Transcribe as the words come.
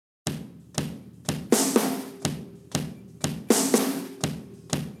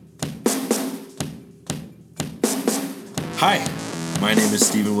Hi, my name is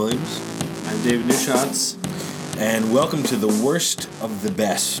Stephen Williams. I'm David Newshots. And welcome to the Worst of the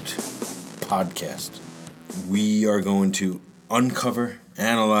Best podcast. We are going to uncover,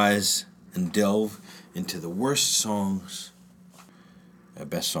 analyze, and delve into the worst songs and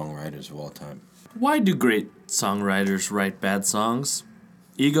best songwriters of all time. Why do great songwriters write bad songs?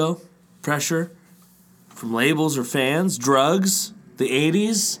 Ego? Pressure? From labels or fans? Drugs? The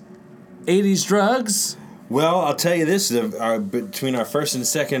 80s? 80s drugs? Well, I'll tell you this, between our first and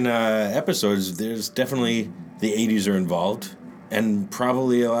second episodes, there's definitely the 80s are involved, and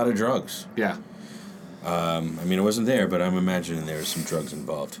probably a lot of drugs. Yeah. I mean, it wasn't there, but I'm imagining there was some drugs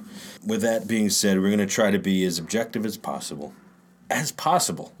involved. With that being said, we're going to try to be as objective as possible.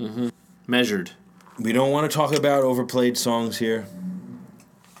 Mm-hmm. Measured. We don't want to talk about overplayed songs here.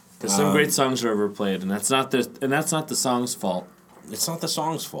 There's some great songs are overplayed, and that's not the song's fault. It's not the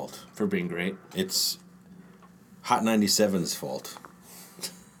song's fault. For being great. It's Hot 97's fault.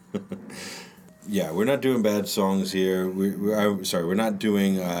 Yeah, we're not doing bad songs here. We're not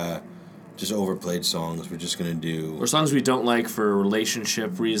doing just overplayed songs. We're just going to do... Or songs we don't like for a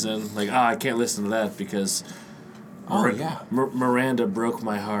relationship reason. Like, I can't listen to that because... Miranda broke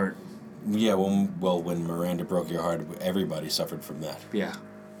my heart. Yeah, well, when Miranda broke your heart, everybody suffered from that. Yeah.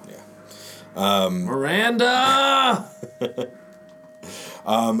 Yeah. Miranda!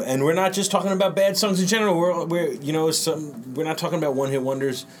 And we're not just talking about bad songs in general. We're not talking about one-hit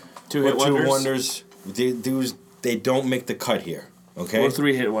wonders. Two-hit wonders. They don't make the cut here, okay? Or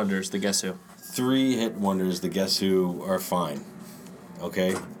three-hit wonders, the Guess Who. Three-hit wonders, the Guess Who are fine,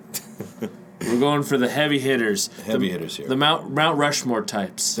 okay? We're going for the heavy hitters. Hitters here. The Mount Rushmore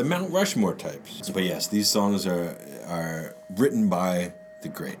types. The Mount Rushmore types. But yes, these songs are written by the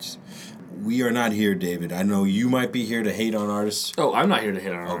greats. We are not here, David. I know you might be here to hate on artists. Oh, I'm not here to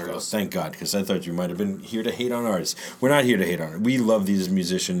hate on artists. Thank God, because I thought you might have been here to hate on artists. We're not here to hate on it. We love these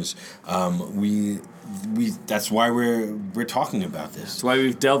musicians. That's why we're talking about this. That's why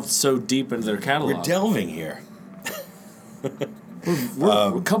we've delved so deep into their catalog. We're delving here.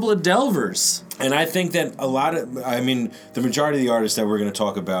 We're a couple of delvers. And I think that the majority of the artists that we're going to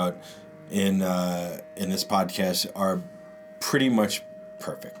talk about in this podcast are pretty much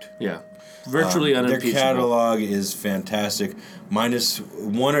perfect. Yeah. Virtually unimpeachable. Their catalog is fantastic. Minus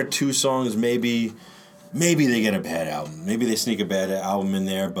one or two songs, maybe they get a bad album. Maybe they sneak a bad album in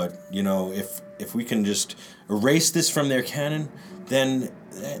there. But if we can just erase this from their canon, then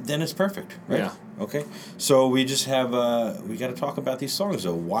it's perfect, right? Yeah. Okay. So we just have we got to talk about these songs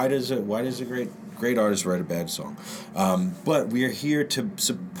though. Why does a great artist write a bad song? But we are here to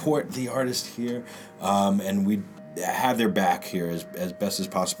support the artist here, and we have their back here as best as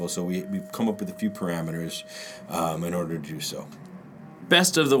possible. So we've come up with a few parameters in order to do so.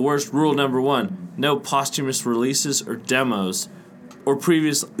 Best of the worst rule number 1: no posthumous releases or demos or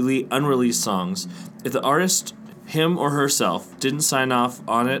previously unreleased songs. If the artist, him or herself, didn't sign off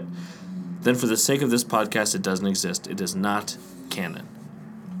on it, then for the sake of this podcast, it doesn't exist. It is not canon.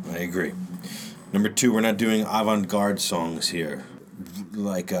 I agree. Number 2, we're not doing avant-garde songs here,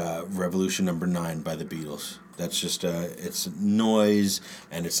 like Revolution Number 9 by the Beatles. That's just it's noise,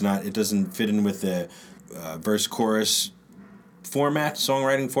 and it doesn't fit in with the verse-chorus format,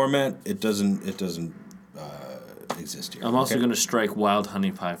 songwriting format. It doesn't exist here. I'm also going to strike Wild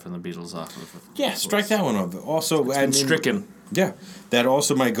Honey Pie from the Beatles off of it. Yeah, strike that one off. Also, it's been stricken. Yeah, that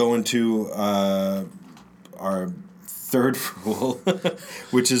also might go into our third rule,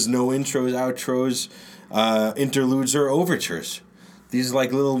 which is no intros, outros, interludes, or overtures. These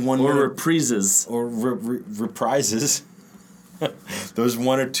like little 1 minute... Or reprises. Or reprises. Those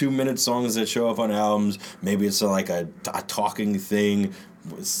 1 or 2 minute songs that show up on albums. Maybe it's like a talking thing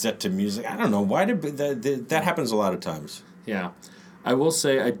set to music. I don't know. Why did that happens a lot of times. Yeah. I will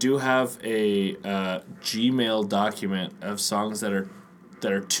say I do have a Gmail document of songs that are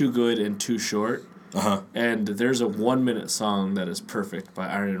too good and too short. Uh-huh. And there's a 1 minute song that is perfect by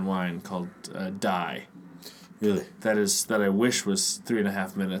Iron and Wine called Die. Really? That I wish was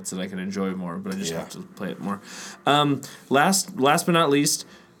 3.5 minutes and I can enjoy more, but I just have to play it more. Last but not least,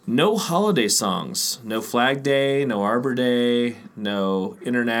 no holiday songs. No Flag Day, no Arbor Day, no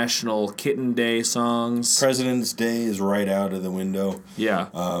International Kitten Day songs. President's Day is right out of the window. Yeah.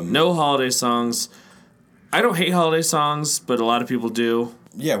 No holiday songs. I don't hate holiday songs, but a lot of people do.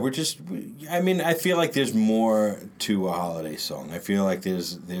 Yeah, I feel like there's more to a holiday song. I feel like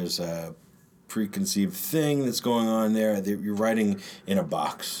there's a preconceived thing that's going on there. You're writing in a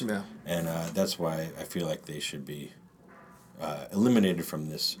box. Yeah. And that's why I feel like they should be eliminated from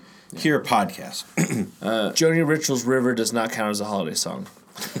this here podcast. Joni Mitchell's River does not count as a holiday song.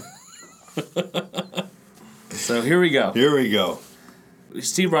 So here we go. Here we go.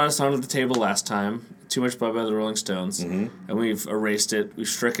 Steve brought us onto the table last time. Too Much Blood by the Rolling Stones. And we've erased it. We've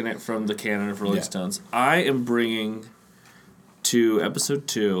stricken it from the canon of Rolling Stones. I am bringing to episode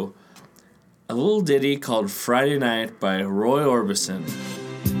 2 a little ditty called Friday Night by Roy Orbison.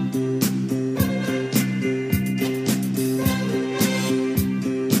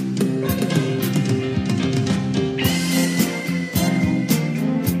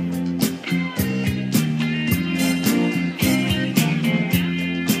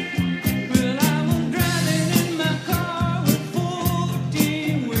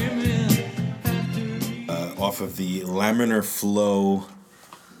 Off of the Laminar Flow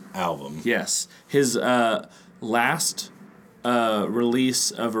album. Yes. His last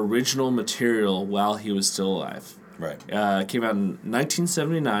release of original material while he was still alive. Right. Came out in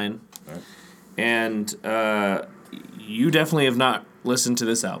 1979. Right. And you definitely have not listened to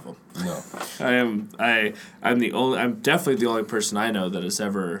this album. No. I'm definitely the only person I know that has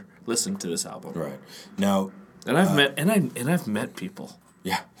ever listened to this album. Right. Now, And I've met people.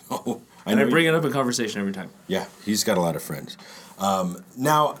 yeah. Oh, I bring it up in conversation every time. Yeah, he's got a lot of friends.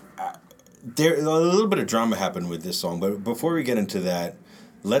 Now, there a little bit of drama happened with this song, but before we get into that,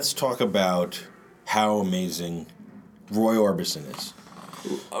 let's talk about how amazing Roy Orbison is.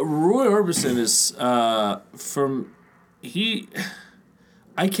 Roy Orbison is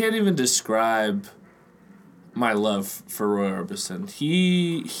I can't even describe my love for Roy Orbison.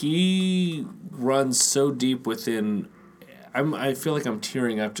 He runs so deep within. I feel like I'm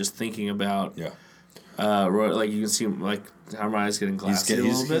tearing up just thinking about. Yeah. Roy, like you can see, like how my eyes getting glassy a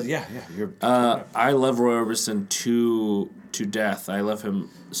little bit. Yeah. I love Roy Orbison to death. I love him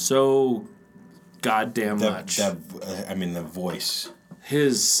so goddamn much. The voice.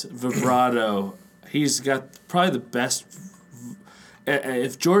 His vibrato. He's got probably the best.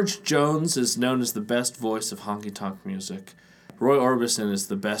 If George Jones is known as the best voice of honky tonk music, Roy Orbison is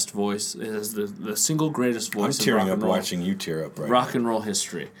the best voice. Is the single greatest voice. I'm tearing of rock up and roll, watching you tear up right rock now. and roll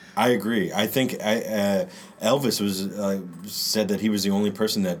history. I agree. I think Elvis was said that he was the only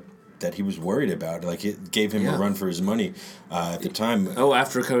person that he was worried about. Like, it gave him a run for his money at the time. Oh,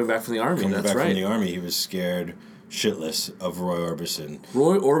 after coming back from the army, Coming that's back right. from the army, he was scared shitless of Roy Orbison.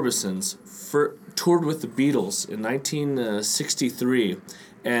 Roy Orbison's toured with the Beatles in 1963,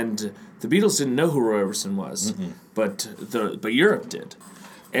 and the Beatles didn't know who Roy Orbison was, but Europe did.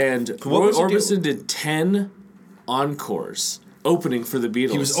 And Roy Orbison did 10 encores opening for the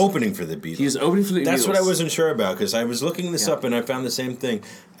Beatles. He was opening for the Beatles. He was opening for the Beatles. That's what I wasn't sure about, because I was looking this up and I found the same thing.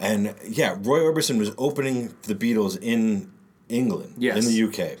 And yeah, Roy Orbison was opening the Beatles in England, in the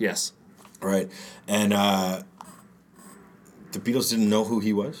UK. Yes. Right. And the Beatles didn't know who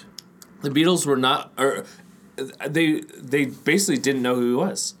he was? The Beatles were not, or they basically didn't know who he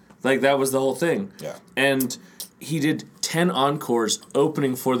was. Like, that was the whole thing. Yeah. And he did 10 encores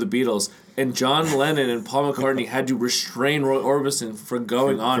opening for the Beatles, and John Lennon and Paul McCartney had to restrain Roy Orbison from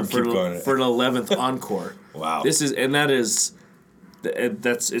going on for an 11th encore. Wow. It's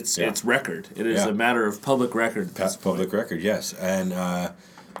record. It is a matter of public record. Public record, yes. And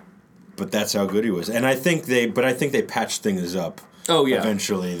but that's how good he was. And I think they patched things up. Oh yeah.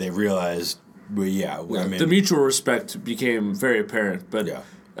 Eventually they realized, I mean, the mutual respect became very apparent, but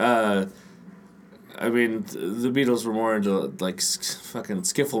I mean, the Beatles were more into like fucking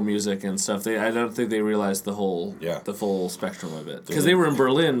skiffle music and stuff. I don't think they realized the full spectrum of it, because they were in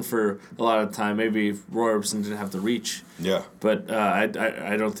Berlin for a lot of time. Maybe Roy Orbison didn't have the reach. Yeah. But I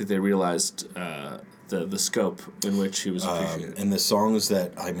don't think they realized the scope in which he was appreciated. And the songs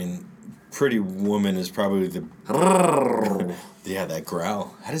that, I mean, Pretty Woman is probably the that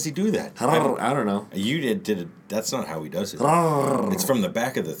growl. How does he do that? I don't know. You did it. That's not how he does it. It's from the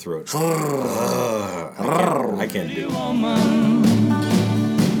back of the throat. I can't do it.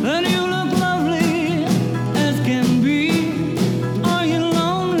 And you look lovely as can be. Are you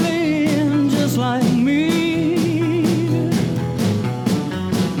lonely just like me?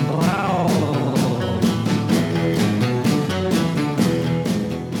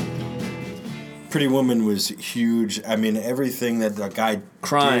 Pretty Woman was huge. I mean, everything that the guy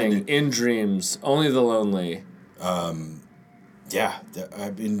Crying, did, In Dreams, Only the Lonely,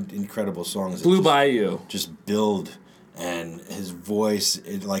 incredible songs. Blue Bayou. Just build, and his voice,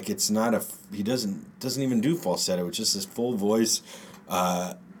 it's not he doesn't even do falsetto. It's just his full voice.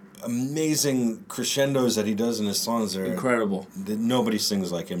 Amazing crescendos that he does in his songs are incredible. Nobody sings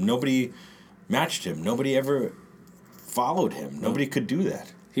like him. Nobody matched him. Nobody ever followed him. Nobody could do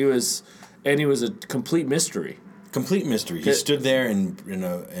that. He was a complete mystery. Complete mystery. He stood there in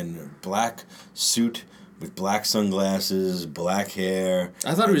a black suit with black sunglasses, black hair.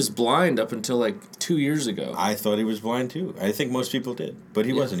 I thought he was blind up until like 2 years ago. I thought he was blind too. I think most people did, but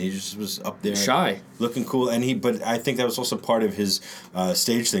he wasn't. He just was up there, Shy, looking cool. And but I think that was also part of his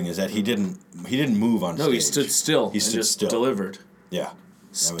stage thing is that he didn't move on stage. No, he stood still. He stood still. Delivered. Yeah.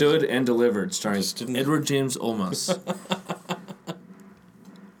 Stood and delivered, starring Edward James Olmos.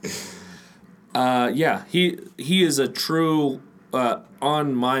 Yeah, he is a true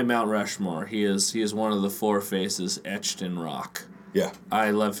on my Mount Rushmore. He is one of the four faces etched in rock. Yeah.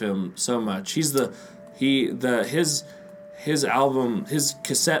 I love him so much. His album, his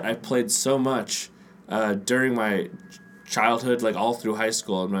cassette I played so much during my childhood, like all through high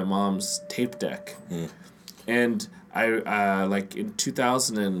school, on my mom's tape deck. And I like in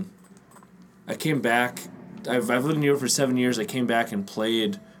 2000 I came back. I've lived in New York for 7 years. I came back and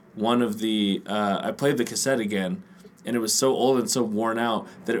played one of the I played the cassette again, and it was so old and so worn out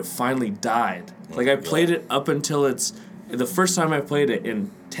that it finally died. Like I played it up until the first time I played it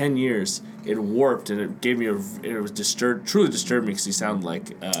in 10 years, it warped and it gave me it was truly disturbed me because he sounded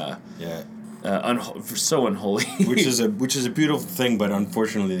like so unholy. which is a beautiful thing, but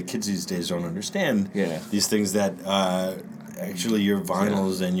unfortunately the kids these days don't understand these things that actually your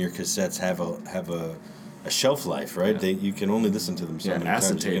vinyls and your cassettes have a shelf life, right? You can only listen to them so many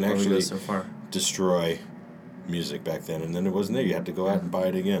times. You can actually destroy music back then, and then it wasn't there. You had to go out and buy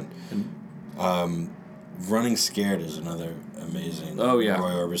it again. Running Scared is another amazing Roy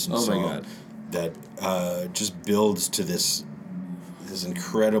Orbison song that just builds to this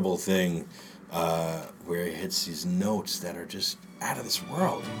incredible thing where he hits these notes that are just out of this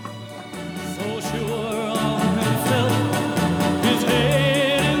world. So sure of himself, his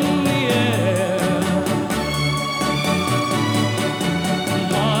head in the air.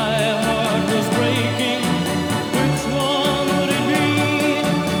 My heart was breaking. Which one would it be?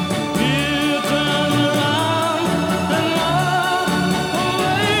 You turn around and walk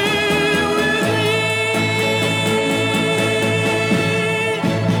away with me.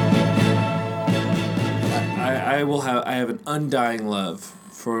 I have an undying love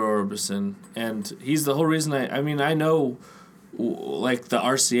for Orbison, and he's the whole reason I know like the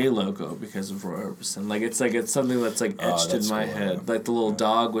RCA logo because of Roy Orbison. Like it's something that's like etched in my head. Yeah. Like the little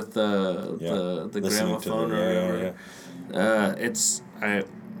dog with the gramophone or whatever.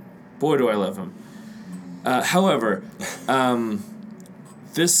 Boy do I love him. However,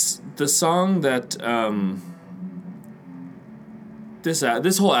 the song that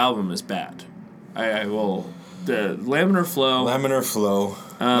this whole album is bad. I will. The Laminar Flow.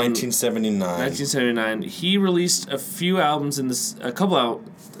 1979. 1979. He released a few albums in this. A couple out.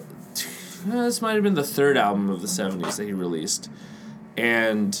 This might have been the third album of the 70s that he released,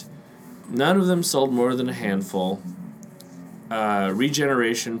 and none of them sold more than a handful.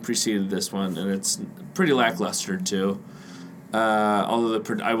 Regeneration preceded this one, and it's pretty lackluster too. Although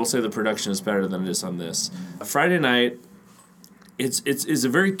I will say the production is better than it is on this. Friday Night. It's a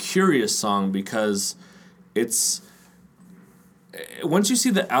very curious song because it's once you see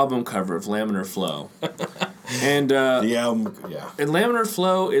the album cover of Laminar Flow, and the album, and Laminar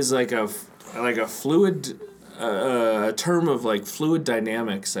Flow is like a fluid, a term of like fluid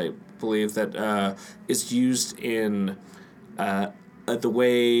dynamics, I believe, that is used in the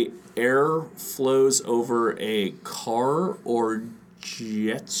way air flows over a car or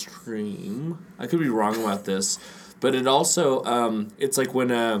jet stream. I could be wrong about this. But it also it's like when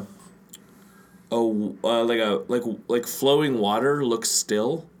like flowing water looks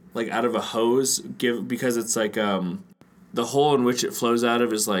still, like out of a hose, because it's like the hole in which it flows out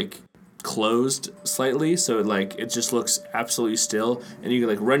of is like closed slightly, so it just looks absolutely still, and you can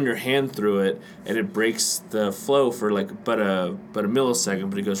like run your hand through it and it breaks the flow for like but a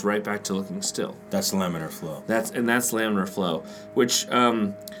millisecond, but it goes right back to looking still. That's Laminar Flow. That's Laminar Flow, which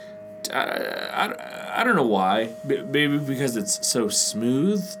I don't know why. Maybe because it's so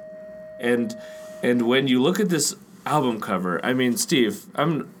smooth, and when you look at this album cover, I mean, Steve,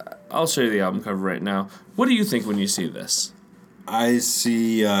 I'll show you the album cover right now. What do you think when you see this? I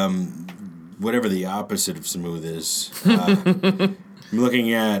see whatever the opposite of smooth is. I'm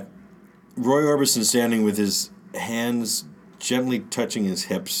looking at Roy Orbison standing with his hands gently touching his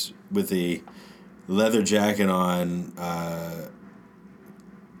hips with a leather jacket on.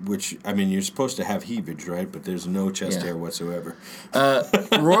 Which, I mean, you're supposed to have heavage, right? But there's no chest hair whatsoever.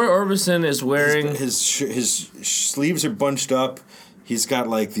 Roy Orbison is wearing... His sleeves are bunched up. He's got,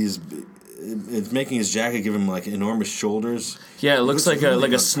 like, these... It's making his jacket give him, like, enormous shoulders. Yeah, it looks like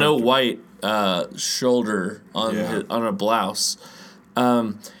really a Snow White shoulder on a blouse.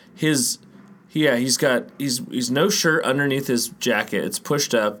 He's no shirt underneath his jacket. It's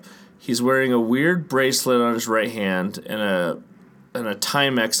pushed up. He's wearing a weird bracelet on his right hand and a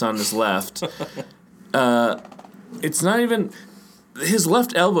Timex on his left. It's not even... His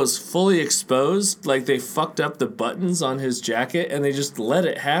left elbow's fully exposed. Like, they fucked up the buttons on his jacket, and they just let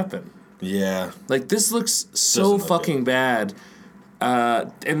it happen. Yeah. Like, this looks so fucking bad.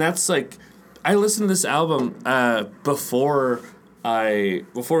 And that's, like... I listened to this album before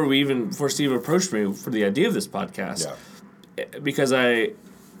Steve approached me for the idea of this podcast. Yeah. Because I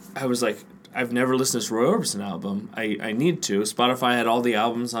was like, I've never listened to this Roy Orbison album. I need to. Spotify had all the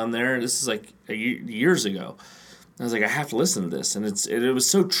albums on there. This is like years ago. I was like, I have to listen to this. And it was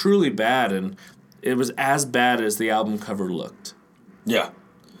so truly bad, and it was as bad as the album cover looked. Yeah.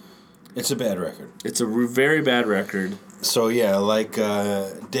 It's a bad record. It's a very bad record. So yeah, like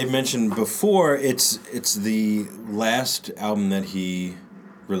Dave mentioned before, it's the last album that he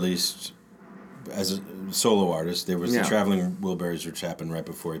released as a solo artist. There was the Traveling Wilburys, which happened right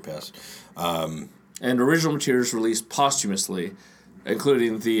before he passed. And original materials released posthumously,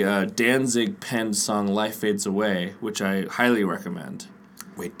 including the Danzig penned song Life Fades Away, which I highly recommend.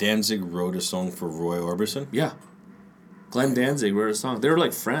 Wait, Danzig wrote a song for Roy Orbison? Yeah. Glenn Danzig wrote a song. They were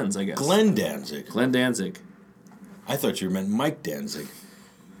like friends, I guess. Glenn Danzig? Glenn Danzig. I thought you meant Mike Danzig.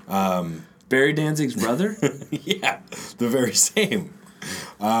 Barry Danzig's brother? Yeah, the very same.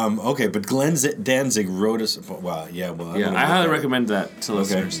 Okay, but Glenn Danzig wrote us. Well, yeah, well, I highly recommend that to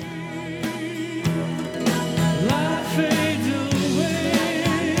listeners. Life fades away.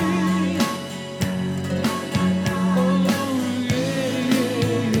 Oh, yeah.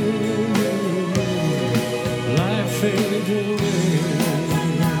 Life fades away.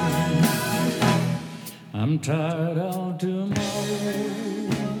 I'm tired of tomorrow.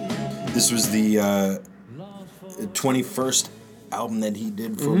 This was the 21st album that he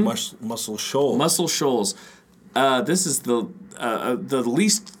did for Muscle Shoals. Muscle Shoals. This is the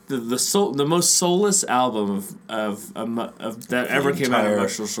most soulless album of that ever came out of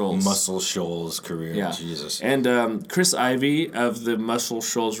Muscle Shoals. Muscle Shoals career. Yeah. Jesus. And Chris Ivey of the Muscle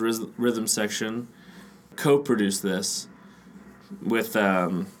Shoals rhythm section co-produced this with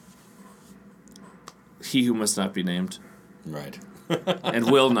He Who Must Not Be Named. Right. And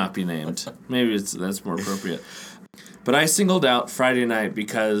will not be named. Maybe that's more appropriate. But I singled out Friday Night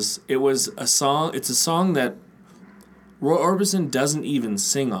because it's a song that Roy Orbison doesn't even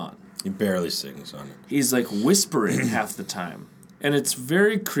sing on. He barely sings on it. He's like whispering half the time. And it's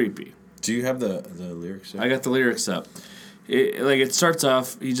very creepy. Do you have the lyrics there? I got the lyrics up. It starts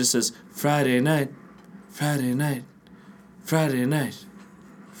off, he just says, Friday night, Friday night, Friday night,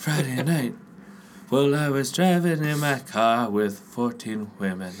 Friday night. Well, I was driving in my car with 14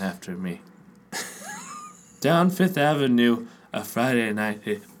 women after me. Down Fifth Avenue, a Friday night,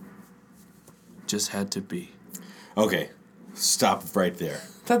 it just had to be. Okay, stop right there.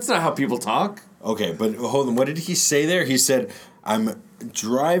 That's not how people talk. Okay, but hold on. What did he say there? He said, I'm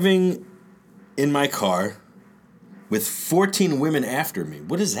driving in my car with 14 women after me.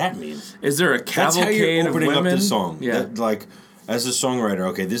 What does that mean? Is there a cavalcade That's how you're opening of women? up the song. Yeah. As a songwriter,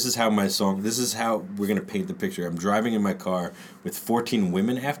 okay, this is how we're going to paint the picture. I'm driving in my car with 14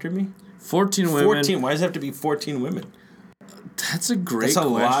 women after me? 14 women. 14? Why does it have to be 14 women? That's a great That's a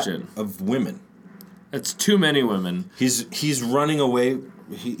question. lot of women. That's too many women. He's running away.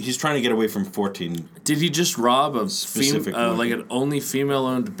 He's trying to get away from 14. Did he just rob a Specific like an only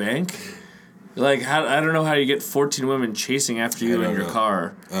female-owned bank? Like, I don't know how you get 14 women chasing after you in your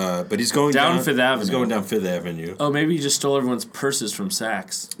car. But he's going down Fifth Avenue. He's going down Fifth Avenue. Oh, maybe he just stole everyone's purses from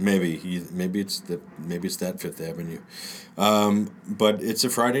Saks. Maybe it's that Fifth Avenue. But it's a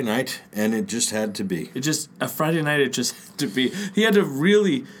Friday night, and it just had to be. A Friday night. It just had to be. He had to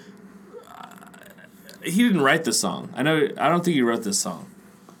really. He didn't write the song. I don't think he wrote this song.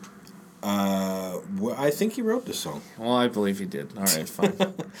 Well, I think he wrote this song. Well, I believe he did. All right, fine.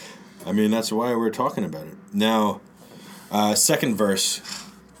 I mean, that's why we're talking about it. Now, second verse.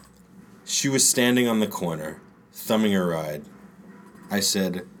 She was standing on the corner, thumbing her ride. I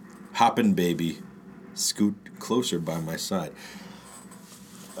said, "Hoppin' baby, scoot closer by my side."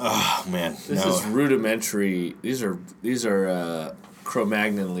 Oh man, This is rudimentary. These are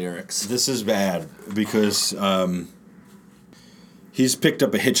Cro-Magnon lyrics. This is bad because he's picked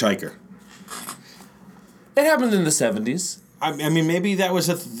up a hitchhiker. It happened in the 70s. I mean, maybe that was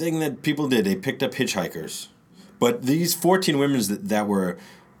a thing that people did. They picked up hitchhikers, but these 14 women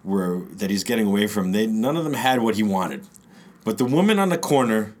that he's getting away from, none of them had what he wanted. But the woman on the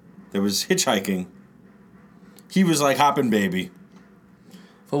corner that was hitchhiking, he was like, "Hoppin' baby."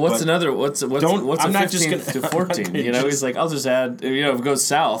 But what's I'm a not 15 just to 14? You know, he's like, I'll just add. You know, if it goes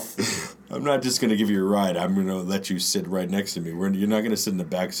south, I'm not just going to give you a ride. I'm going to let you sit right next to me. You're not going to sit in the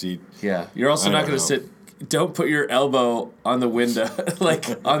back seat. Yeah. You're also I not don't going to know. sit. Don't put your elbow on the window, like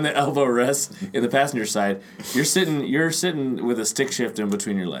on the elbow rest in the passenger side. You're sitting with a stick shift in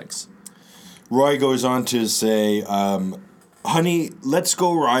between your legs. Roy goes on to say, honey, let's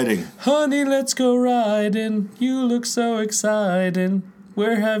go riding. Honey, let's go riding. You look so exciting.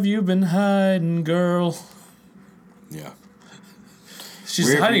 Where have you been hiding, girl? Yeah. She's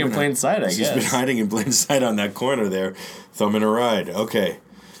Where have hiding you in been plain sight, I guess. She's been hiding in plain sight on that corner there, thumbing a ride. Okay.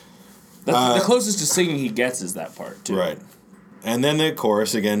 The closest to singing he gets is that part, too. Right. And then the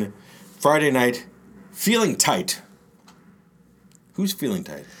chorus again. Friday night, feeling tight. Who's feeling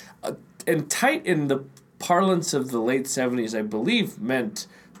tight? And tight in the parlance of the late 70s, I believe, meant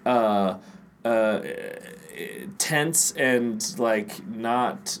tense and, like,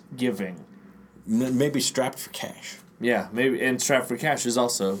 not giving. Maybe strapped for cash. Yeah, maybe. And strapped for cash is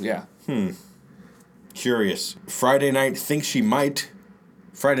also, yeah. Curious. Friday night, think she might.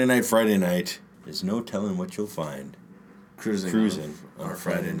 Friday night. There's no telling what you'll find. Cruising on a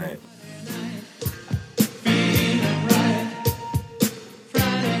Friday night.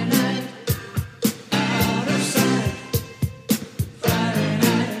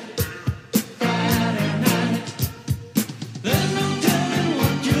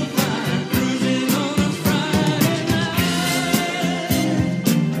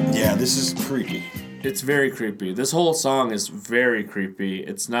 Yeah, this is creepy. It's very creepy. This whole song is very creepy.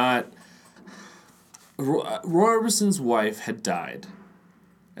 It's not... Roy Orbison's wife had died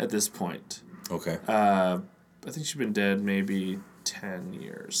at this point. Okay. I think she'd been dead maybe 10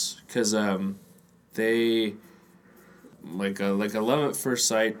 years. Because they... Like a love at first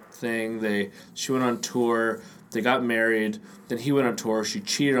sight thing. She went on tour. They got married. Then he went on tour. She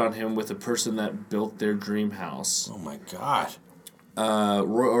cheated on him with the person that built their dream house. Oh, my God.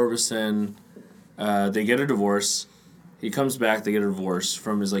 Roy Orbison... they get a divorce. He comes back. They get a divorce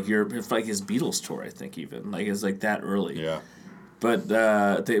from his like his Beatles tour. I think even like it's like that early. Yeah. But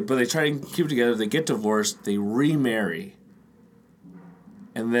they try to keep it together. They get divorced. They remarry.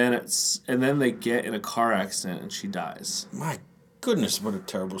 And then they get in a car accident and she dies. My goodness, what a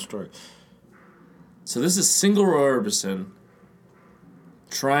terrible story. So this is single Roy Orbison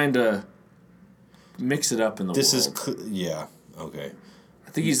trying to mix it up in the world. Yeah. Okay.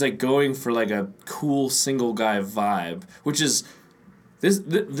 I think he's like going for like a cool single guy vibe, which is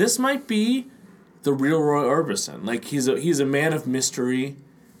this might be the real Roy Orbison. Like he's a man of mystery,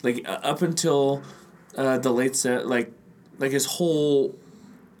 like up until the late set, like his whole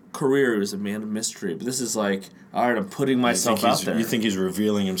career was a man of mystery. But this is like, all right, I'm putting myself out there. You think he's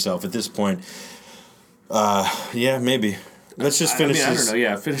revealing himself at this point? Yeah, maybe. Let's just finish. I don't know.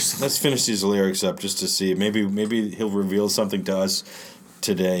 Yeah, finish. Let's finish these lyrics up just to see. Maybe he'll reveal something to us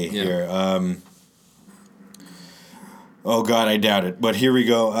today here. Oh God, I doubt it. But here we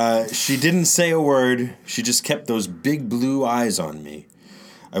go. She didn't say a word. She just kept those big blue eyes on me.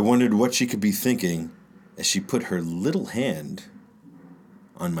 I wondered what she could be thinking as she put her little hand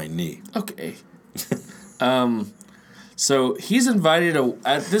on my knee. Okay. So he's invited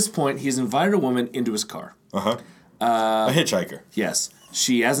at this point he's invited a woman into his car. A hitchhiker. Yes.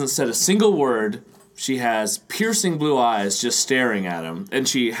 She hasn't said a single word. She has piercing blue eyes just staring at him, and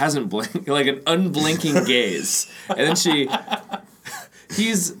she hasn't blinked, like an unblinking gaze. And then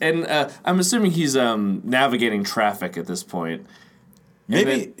I'm assuming he's navigating traffic at this point.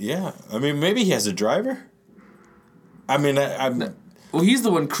 Maybe, yeah. I mean, maybe he has a driver. I mean, Well, he's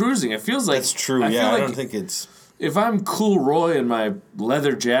the one cruising. It feels like that's true. Yeah, I don't think it's. If I'm Cool Roy in my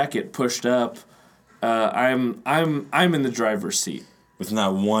leather jacket pushed up, I'm in the driver's seat with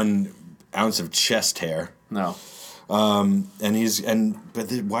not 1 ounce of chest hair. No. Why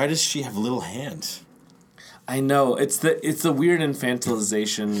does she have little hands? I know it's the weird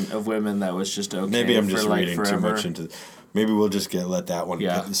infantilization of women that was just okay. Maybe I'm just reading forever. too much into. Maybe we'll just let that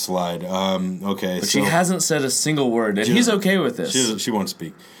one slide. Okay. But she hasn't said a single word, and he's okay with this. She won't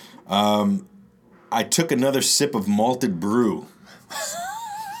speak. I took another sip of malted brew.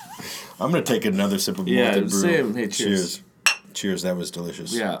 I'm gonna take another sip of malted brew. Same. Hey, cheers. Cheers. That was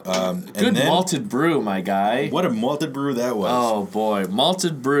delicious. Yeah. Good malted brew, my guy. What a malted brew that was. Oh boy,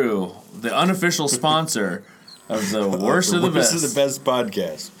 malted brew, the unofficial sponsor of the worst of the best. This is the best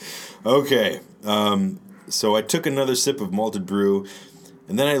podcast. Okay. So I took another sip of malted brew,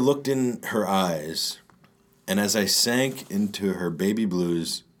 and then I looked in her eyes, and as I sank into her baby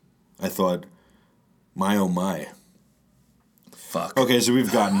blues, I thought, my oh my. Fuck. Okay, so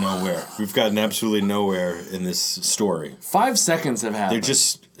we've gotten nowhere. We've gotten absolutely nowhere in this story. 5 seconds have happened. They're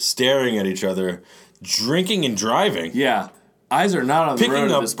just staring at each other, drinking and driving. Yeah. eyes are not on the Picking road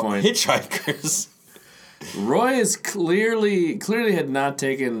at up this point. hitchhikers. Roy is clearly had not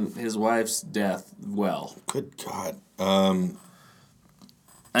taken his wife's death well. Good God.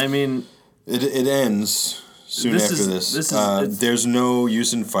 I mean, It ends soon after this. There's no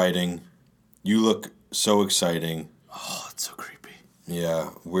use in fighting. You look so exciting. Oh, it's so creepy. Yeah,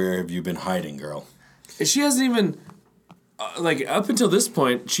 where have you been hiding, girl? She hasn't even, up until this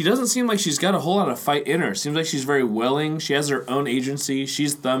point, she doesn't seem like she's got a whole lot of fight in her. Seems like she's very willing. She has her own agency.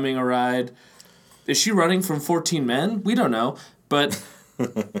 She's thumbing a ride. Is she running from 14 men? We don't know. But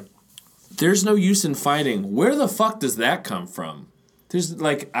there's no use in fighting. Where the fuck does that come from? There's,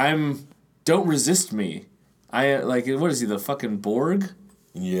 don't resist me. What is he, the fucking Borg?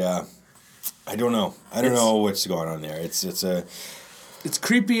 Yeah. I don't know. I don't know what's going on there. It's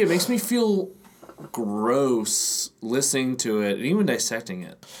creepy. It makes me feel gross listening to it and even dissecting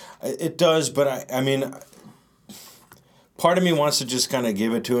it. It does, but I mean, part of me wants to just kind of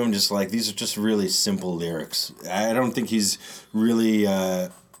give it to him, just like, these are just really simple lyrics. I don't think he's really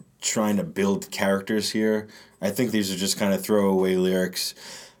trying to build characters here. I think these are just kind of throwaway lyrics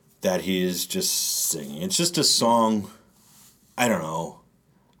that he is just singing. It's just a song. I don't know.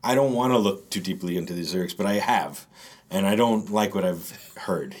 I don't want to look too deeply into these lyrics, but I have. And I don't like what I've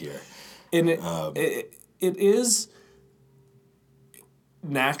heard here. And it is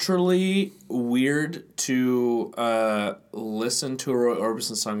naturally weird to listen to a Roy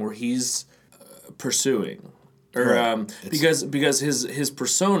Orbison song where he's pursuing. Or Right. Because his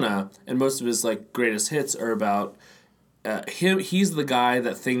persona and most of his greatest hits are about him. He's the guy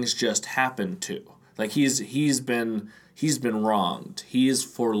that things just happen to. Like he's been wronged. He is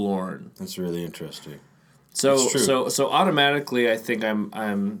forlorn. That's really interesting. So automatically I think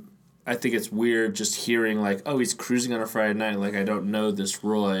I think it's weird just hearing he's cruising on a Friday night. I don't know this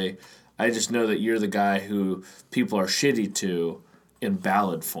Roy. I just know that you're the guy who people are shitty to in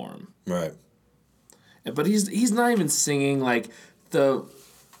ballad form. Right. But he's not even singing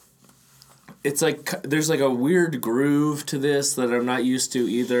it's there's a weird groove to this that I'm not used to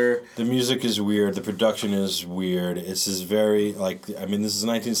either. The music is weird. The production is weird. It's just very this is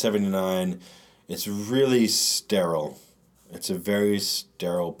 1979. It's really sterile. It's a very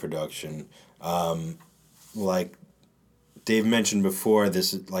sterile production. Like Dave mentioned before,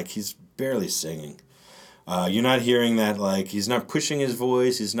 this is he's barely singing. You're not hearing that he's not pushing his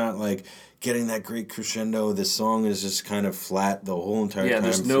voice. He's not getting that great crescendo. This song is just kind of flat the whole entire time. Yeah,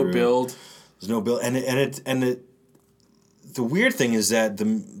 there's no build. There's no build, the weird thing is that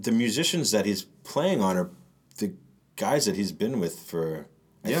the musicians that he's playing on are the guys that he's been with for.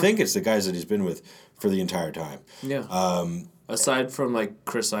 I think it's the guys that he's been with for the entire time. Yeah. Aside from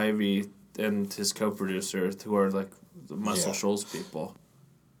Chris Ivey and his co-producer, who are the Muscle Shoals people.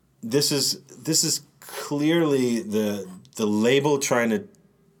 This is clearly the label trying to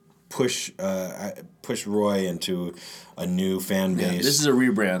push Roy into a new fan base. Yeah, this is a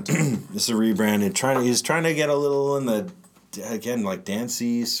rebrand. This is a rebrand. And he's trying to get a little in the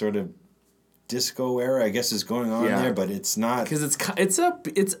dancey sort of disco era, I guess, is going on there, but it's not, because it's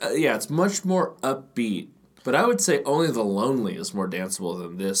much more upbeat. But I would say Only the Lonely is more danceable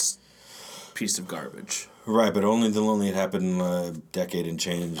than this piece of garbage. Right, but Only the Lonely had happened a decade and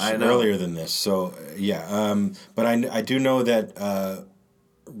change earlier than this. So but I do know that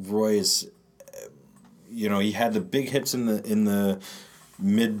Roy is, he had the big hits in the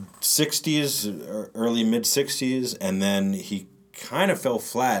mid '60s, early mid '60s, and then he kind of fell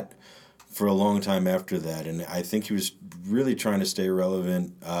flat for a long time after that, and I think he was really trying to stay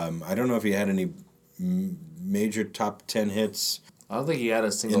relevant. I don't know if he had any major top 10 hits. I don't think he had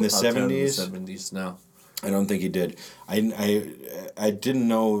a single in the top 70s. 10 in the 70s, no. I don't think he did. I didn't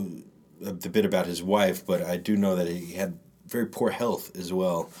know the bit about his wife, but I do know that he had very poor health as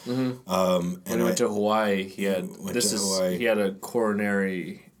well. Mm-hmm. When he went to Hawaii, he had a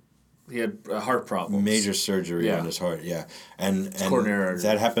coronary. He had heart problems. Major surgery on his heart. Yeah, and coronary.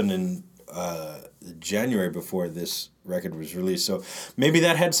 That happened in January before this record was released. So maybe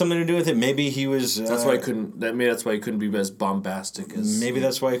that had something to do with it. Maybe he was. That's why he couldn't. That's why he couldn't be as bombastic as. Maybe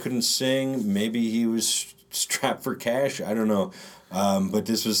that's why he couldn't sing. Maybe he was strapped for cash. I don't know. But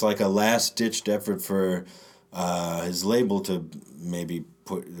this was a last ditched effort for his label to maybe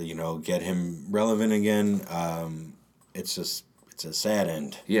get him relevant again. It's a sad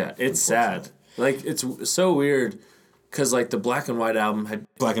end. Yeah, it's sad. It's so weird, because the Black and White album had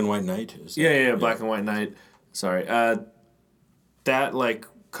Black and White Night. Black and White Night. Sorry, that that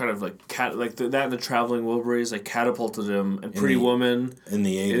and the Traveling Wilburys catapulted him, and Pretty Woman in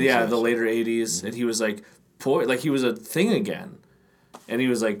the 80s. The later 80s, and he was he was a thing again. and he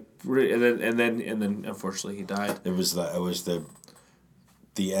was like, and then unfortunately he died. It was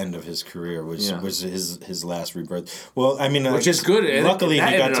the end of his career was his last rebirth. Well, I mean, which is good. Luckily,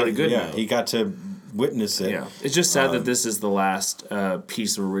 he got to note. he got to witness it. Yeah, it's just sad that this is the last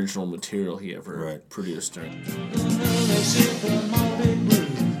piece of original material he ever produced.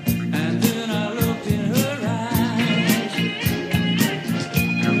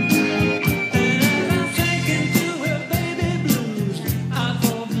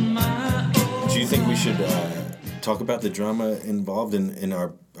 Talk about the drama involved in our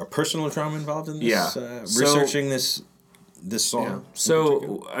personal drama involved in this. Researching this song. Yeah.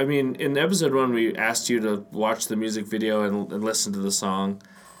 So I mean, in episode 1, we asked you to watch the music video and listen to the song,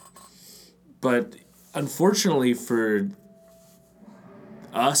 but unfortunately for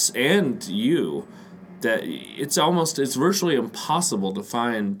us and you, that it's virtually impossible to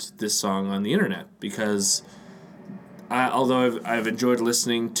find this song on the internet because although I've enjoyed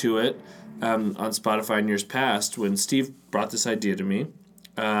listening to it. On Spotify in years past, when Steve brought this idea to me,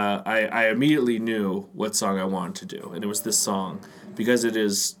 I immediately knew what song I wanted to do, and it was this song because it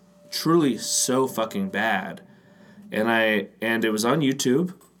is truly so fucking bad, and it was on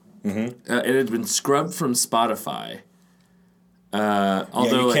YouTube. Mm-hmm. It had been scrubbed from Spotify.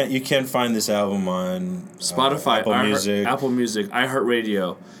 Although you can't find this album on Spotify, Apple Music,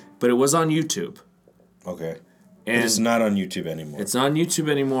 iHeartRadio, but it was on YouTube. Okay. And it's not on YouTube anymore. It's not on YouTube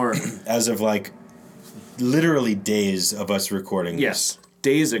anymore. As of literally days of us recording this. Yes,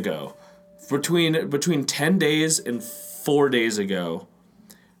 days ago. Between 10 days and 4 days ago,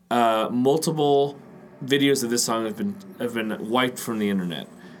 multiple videos of this song have been wiped from the internet.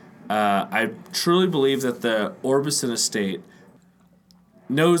 I truly believe that the Orbison estate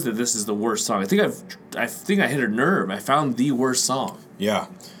knows that this is the worst song. I think I hit a nerve. I found the worst song. Yeah.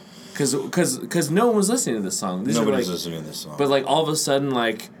 Because no one was listening to this song. Nobody's listening to this song. But all of a sudden,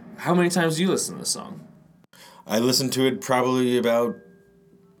 how many times do you listen to this song? I listened to it probably about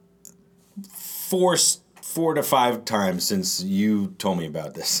 4 to 5 times since you told me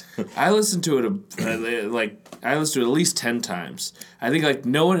about this. I listened to it at least 10 times. I think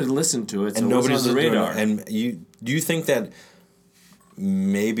no one had listened to it, so it wasn't on the radar. And do you think that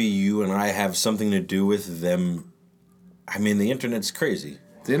maybe you and I have something to do with them? I mean, the internet's crazy.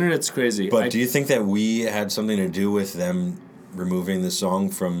 The internet's crazy. But do you think that we had something to do with them removing the song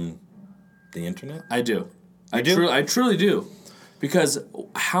from the internet? I do. I do? I truly do. Because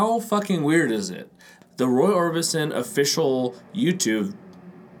how fucking weird is it? The Roy Orbison official YouTube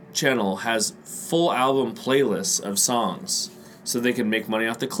channel has full album playlists of songs so they can make money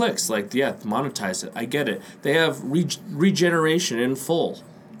off the clicks. Monetize it. I get it. They have regeneration in full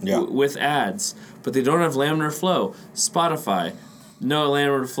with ads, but they don't have laminar flow. Spotify, no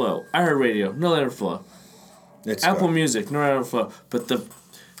laminar flow. iHeartRadio, no laminar flow. Apple Music, no laminar flow.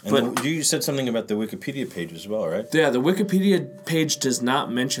 But you said something about the Wikipedia page as well, right? Yeah, the Wikipedia page does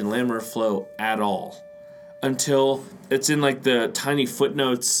not mention laminar flow at all until it's in the tiny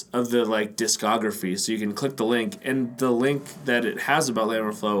footnotes of the discography. So you can click the link, and the link that it has about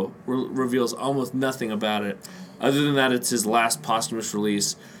laminar flow reveals almost nothing about it, other than that it's his last posthumous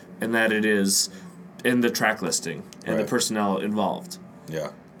release, and that it is in the track listing and the personnel involved.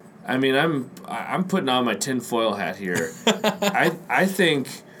 Yeah. I mean, I'm putting on my tinfoil hat here. I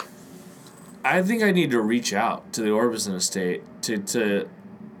think I need to reach out to the Orbison estate to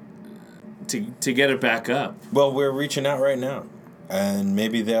get it back up. Well, we're reaching out right now, and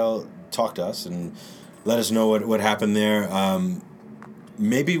maybe they'll talk to us and let us know what happened there.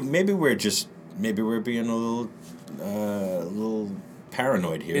 Maybe we're being a little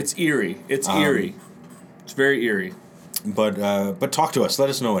paranoid here. It's eerie. It's eerie. It's very eerie. But talk to us. Let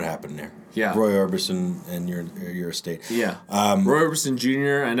us know what happened there. Yeah. Roy Orbison and your estate. Yeah. Roy Orbison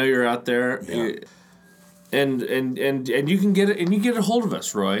Jr., I know you're out there. Yeah. And you can get it, and you get a hold of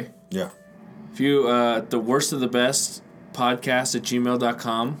us, Roy. Yeah. If you the worst of the best podcast at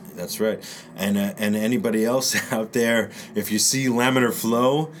gmail.com. That's right. And anybody else out there, if you see laminar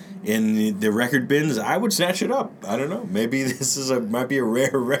flow in the record bins, I would snatch it up. I don't know. Maybe this might be a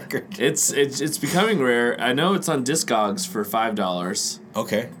rare record. It's becoming rare. I know it's on Discogs for $5.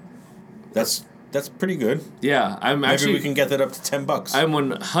 Okay. That's pretty good. Yeah, Maybe we can get that up to $10. I'm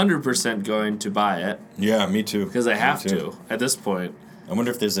 100% going to buy it. Yeah, me too. Because I have to at this point. I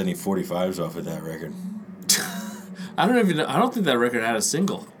wonder if there's any 45s off of that record. I don't think that record had a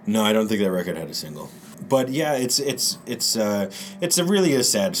single. No, I don't think that record had a single. But yeah, it's a really a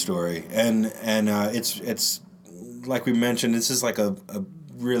sad story, and it's like we mentioned, this is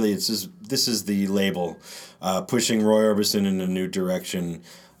this this is the label pushing Roy Orbison in a new direction.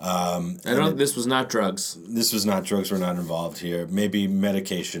 This was not drugs. This was not drugs. Were not involved here. Maybe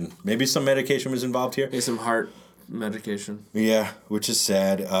medication. Maybe some medication was involved here. Maybe some heart medication. Yeah, which is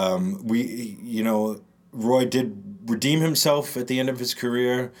sad. Roy did redeem himself at the end of his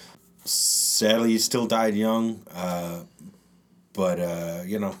career. Sadly, he still died young. But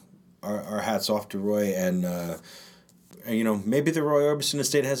our hats off to Roy, and maybe the Roy Orbison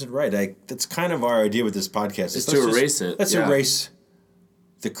estate has it right. That's kind of our idea with this podcast. Is to erase it. Let's erase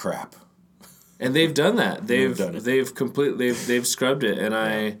the crap. And they've done that. They've done it. They've scrubbed it,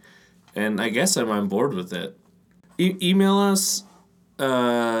 and I guess I'm on board with it. Email us,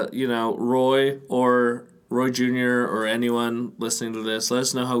 Roy or Roy Jr. or anyone listening to this. Let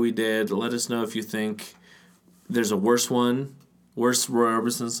us know how we did. Let us know if you think there's a worse Roy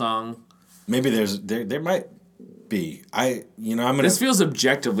Orbison song. Maybe there might be. I'm gonna. This feels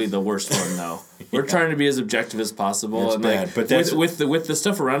objectively the worst one though. We're trying to be as objective as possible. It's and bad, but that's with the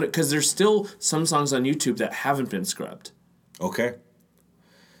stuff around it, because there's still some songs on YouTube that haven't been scrubbed. Okay.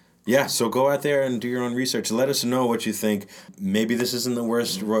 Yeah, so go out there and do your own research. Let us know what you think. Maybe this isn't the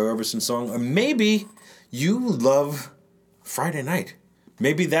worst Roy Orbison song, or maybe you love Friday Night.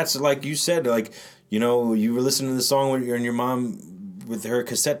 Maybe that's like you said, you were listening to the song with your mom with her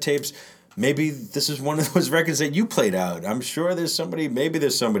cassette tapes. Maybe this is one of those records that you played out. I'm sure there's somebody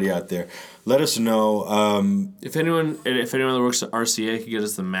out there. Let us know. If anyone that works at RCA could get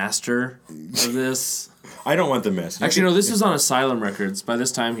us the master of this. I don't want the master. Actually, no, this was on Asylum Records. By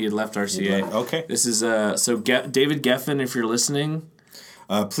this time, he had left RCA. Okay. This is, David Geffen, if you're listening.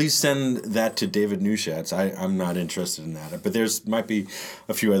 Please send that to David Neuschatz. I'm not interested in that. But there's might be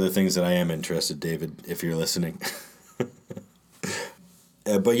a few other things that I am interested, David, if you're listening.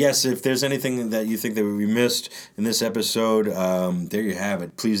 But yes, if there's anything that you think that we missed in this episode, there you have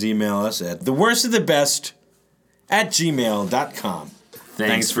it. Please email us at theworstofthebest@gmail.com.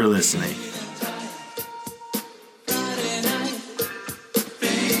 Thanks for listening.